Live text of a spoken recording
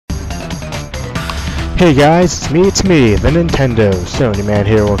Hey guys, it's me, the thenintendosonyman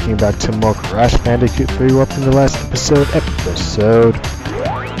here, welcome back to more Crash Bandicoot 3 Warped in the last episode.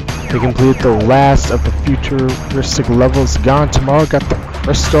 We completed the last of the futuristic levels gone. Tomorrow got the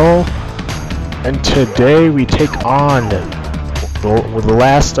crystal. And today we take on the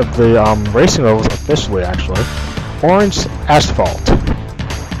last of the racing levels officially, actually. Orange Asphalt.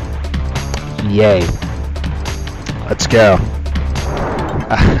 Yay. Let's go.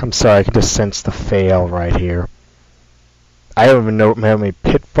 I'm sorry, I can just sense the fail right here. I don't even know how many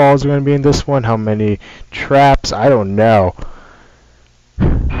pitfalls are going to be in this one, how many traps, I don't know.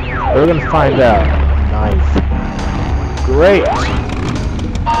 We're going to find out. Knife. Great.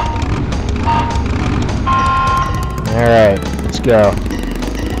 Alright, let's go.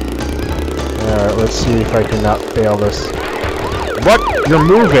 Alright, let's see if I can not fail this. What? You're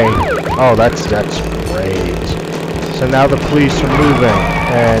moving? Oh, that's great. So now the police are moving,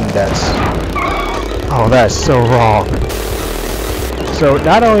 and oh, that's so wrong. So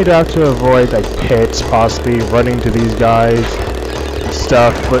not only do I have to avoid like pits, possibly running to these guys,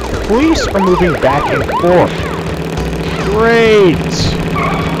 stuff, but the police are moving back and forth. Great!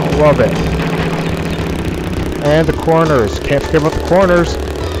 I love it. And the corners. Can't forget about the corners.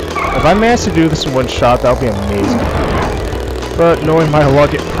 If I manage to do this in one shot, that would be amazing. But knowing my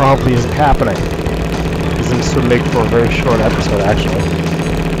luck, it probably isn't happening. This would make for a very short episode, actually.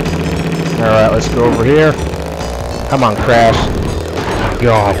 Alright, let's go over here. Come on, Crash.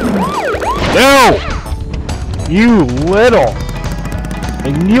 God. No! You little!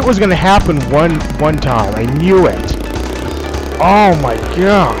 I knew it was gonna happen one time. I knew it. Oh my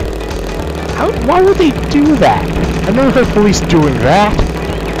god. Why would they do that? I've never heard police doing that.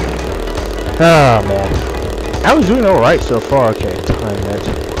 Oh man. I was doing alright so far. Okay, time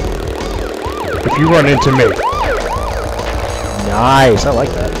it. If you run into me. Nice, I like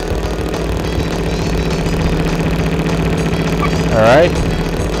that. Alright.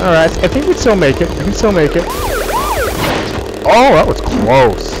 Alright, I think we'd still make it. We can still make it. Oh, that was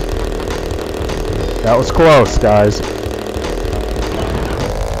close. That was close, guys.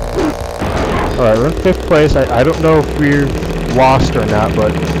 Alright, we're in 5th place. I don't know if we're lost or not,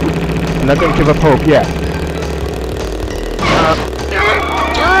 but I'm not going to give up hope yet.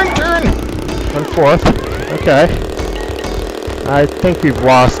 Turn! 4th. Okay. I think we've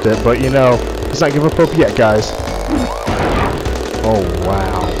lost it, but you know, let's not give up hope yet, guys. Oh,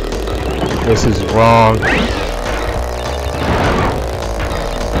 wow. This is wrong.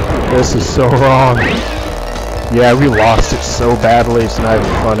 This is so wrong. Yeah, we lost it so badly, it's not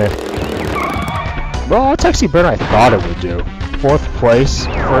even funny. Well, it's actually better than I thought it would do. 4th place,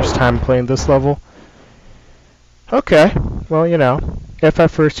 first time playing this level. Okay, well, you know. If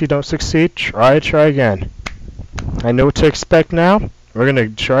at first you don't succeed, try again. I know what to expect now. We're going to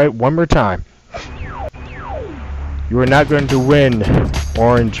try it one more time. You are not going to win,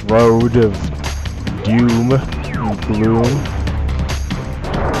 Orange Road of Doom and Gloom.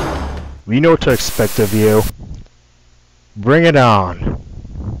 We know what to expect of you. Bring it on.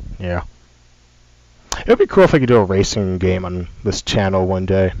 Yeah. It would be cool if I could do a racing game on this channel one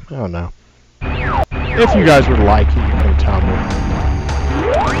day. I don't know. If you guys would like it, you can tell me.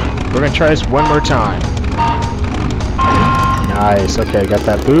 We're gonna try this one more time. Nice. Okay, got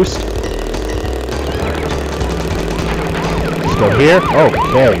that boost. Let's go here.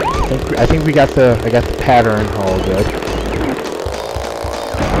 Okay. I think I got the pattern. All good.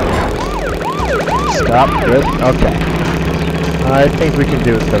 Stop. Good. Okay. I think we can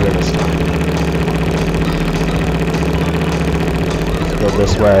do it better this time. Let's go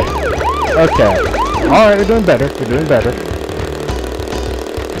this way. Okay. All right, we're doing better. We're doing better.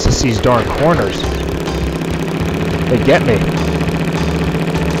 It's just these darn corners. They get me.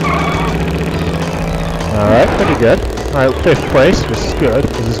 Alright, pretty good. Alright, 5th place. This is good.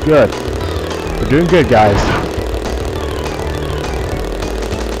 This is good. We're doing good, guys.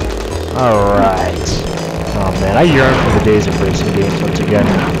 Alright. Oh man, I yearn for the days of racing games once again.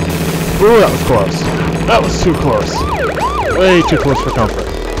 Ooh, that was close. That was too close. Way too close for comfort.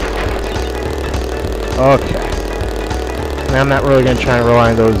 Okay. I'm not really going to try and rely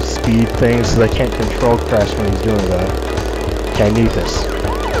on those speed things because I can't control Crash when he's doing that. Okay, I need this.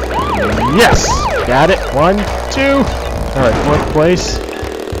 Yes! Got it. 1, 2. Alright, 4th place.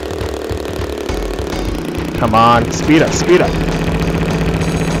 Come on. Speed up, speed up.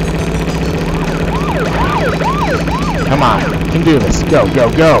 Come on. You can do this. Go, go,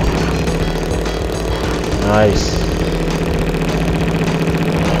 go. Nice.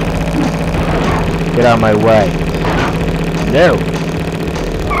 Get out of my way. No.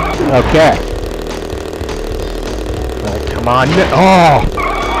 Okay. Alright, come on. Oh!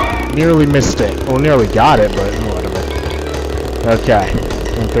 Nearly missed it. Well, nearly got it, but whatever. Okay.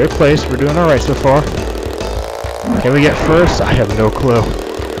 In third place, we're doing alright so far. Can we get first? I have no clue.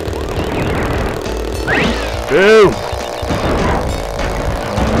 Boom!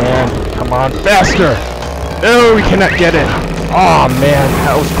 Oh man, come on, faster! No, we cannot get it! Oh man,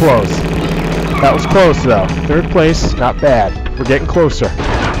 that was close. That was close though. Third place, not bad. We're getting closer.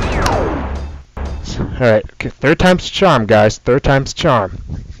 Alright, okay, third time's the charm, guys. Third time's the charm.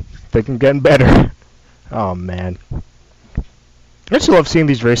 Think I'm getting better. Oh man. I just love seeing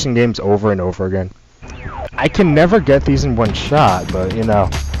these racing games over and over again. I can never get these in one shot, but you know.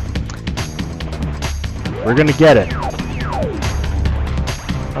 We're gonna get it.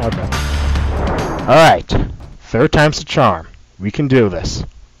 Okay. Alright. Third time's the charm. We can do this.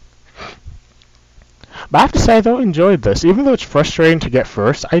 But I have to say, I don't enjoy this. Even though it's frustrating to get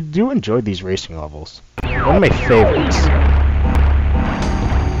first, I do enjoy these racing levels. One of my favorites.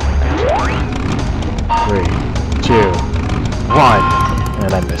 3, 2, 1.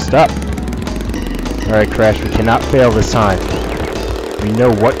 And I messed up. Alright, Crash, we cannot fail this time. We know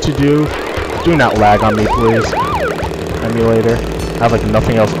what to do. Do not lag on me, please. Emulator. I have like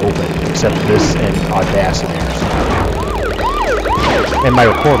nothing else open except this and Audacity. And my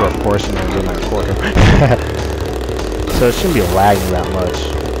recorder, of course, and I'm doing my recorder. So it shouldn't be lagging that much.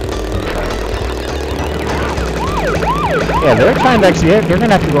 Okay. Yeah, they're kind of actually, they're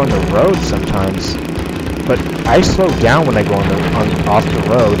gonna have to go on the road sometimes. But I slow down when I go off the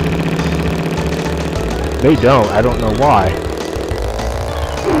road. They don't. I don't know why.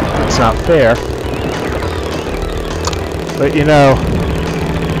 It's not fair. But you know,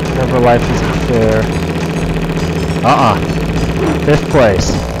 never life isn't fair. Fifth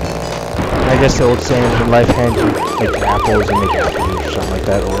place. I guess the old saying in life, hand you make apples, you make apples or something like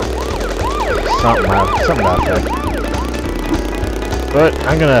that, or something like that. But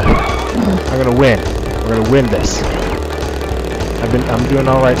I'm gonna win. We're gonna win this. I'm doing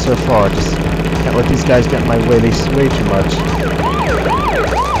all right so far. Just can't let these guys get in my way. They sway too much.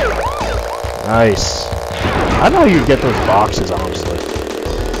 Nice. I don't know how you get those boxes, honestly.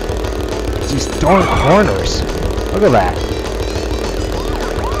 It's these darn corners. Look at that.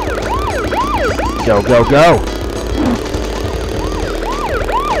 Go, go, go!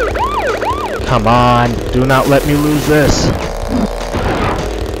 Come on, do not let me lose this.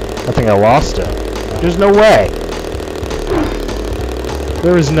 I think I lost it. There's no way.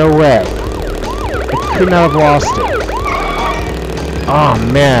 There is no way. I could not have lost it. Oh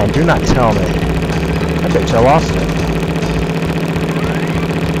man, do not tell me. I bet you I lost it.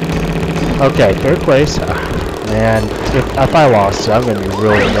 Okay, third place. Man, if I lost it, I'm gonna be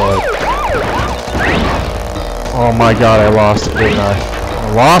really annoyed. Oh my god, I lost it, didn't I?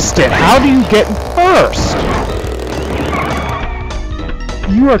 I lost it! How do you get first?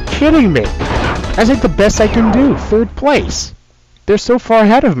 You are kidding me! That's like the best I can do. Third place. They're so far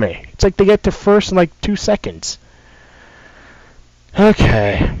ahead of me. It's like they get to first in like 2 seconds.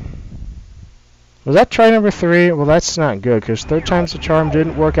 Okay. Was that try number 3? Well, that's not good, because third time's the charm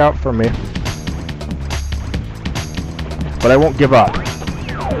didn't work out for me. But I won't give up.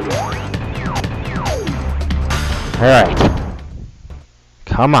 Alright.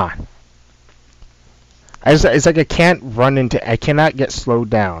 Come on. It's like I can't run into... I cannot get slowed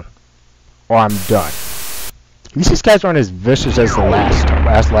down. Or I'm done. At least these guys aren't as vicious as the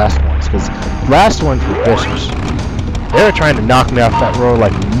last ones. Because last ones were vicious. They were trying to knock me off that road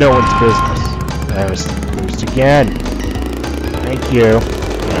like no one's business. And I was loose again. Thank you.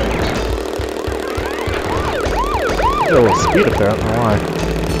 A little speed up there, I don't know why.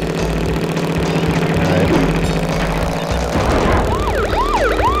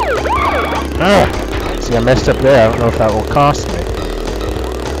 Alright. See, I messed up there. I don't know if that will cost me.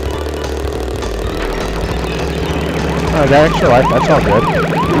 Oh, I got extra life. That's all good.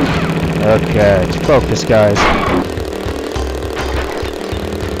 Okay, let's focus, guys.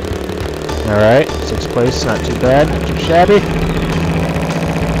 Alright, 6th place, not too bad, not too shabby.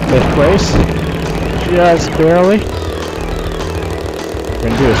 5th place, just barely. We're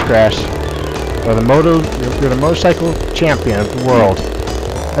gonna do this, Crash. You're the motorcycle champion of the world.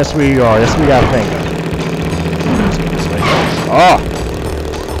 That's where you are. That's what you gotta think. Oh!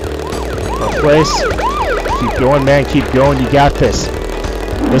 4th place. Keep going, man. Keep going. You got this.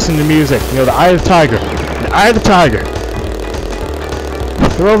 Listen to music. You know, the eye of the tiger. The eye of the tiger.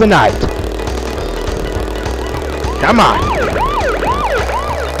 Thrill of the night. Come on.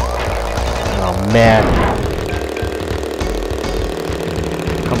 Oh, man.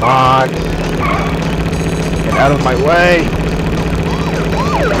 Come on. Get out of my way.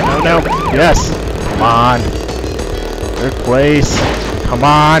 No, no. Yes. Come on. 3rd place. Come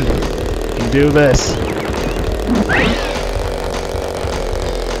on. can do this.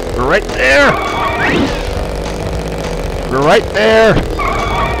 We're right there! We're right there!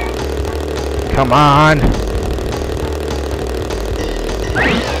 Come on!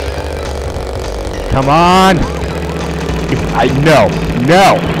 Come on! I know!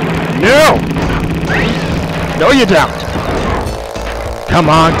 No! No! No, you don't! Come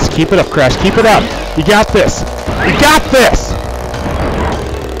on, just keep it up, Crash. Keep it up! You got this! You got this!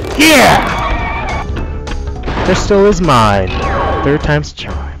 Yeah! Crystal is mine. Third time's a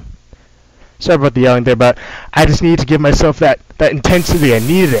charm. Sorry about the yelling there, but I just needed to give myself that intensity. I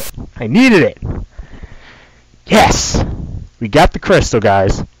needed it. I needed it. Yes! We got the crystal,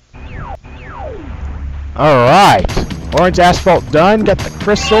 guys. Alright. Orange asphalt done. Got the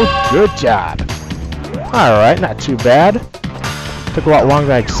crystal. Good job. Alright, not too bad. Took a lot longer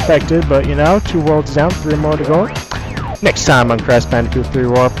than I expected, but you know, 2 worlds down, 3 more to go. Next time on Crash Bandicoot 3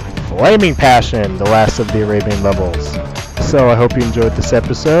 Warped, Flaming Passion, the last of the Arabian levels. So I hope you enjoyed this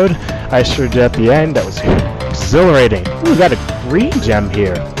episode. I sure did at the end. That was exhilarating. Ooh, we got a green gem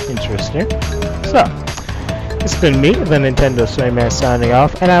here. Interesting. So, it's been me, the Nintendo Soy Man, signing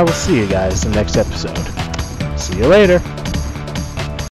off, and I will see you guys in the next episode. See you later.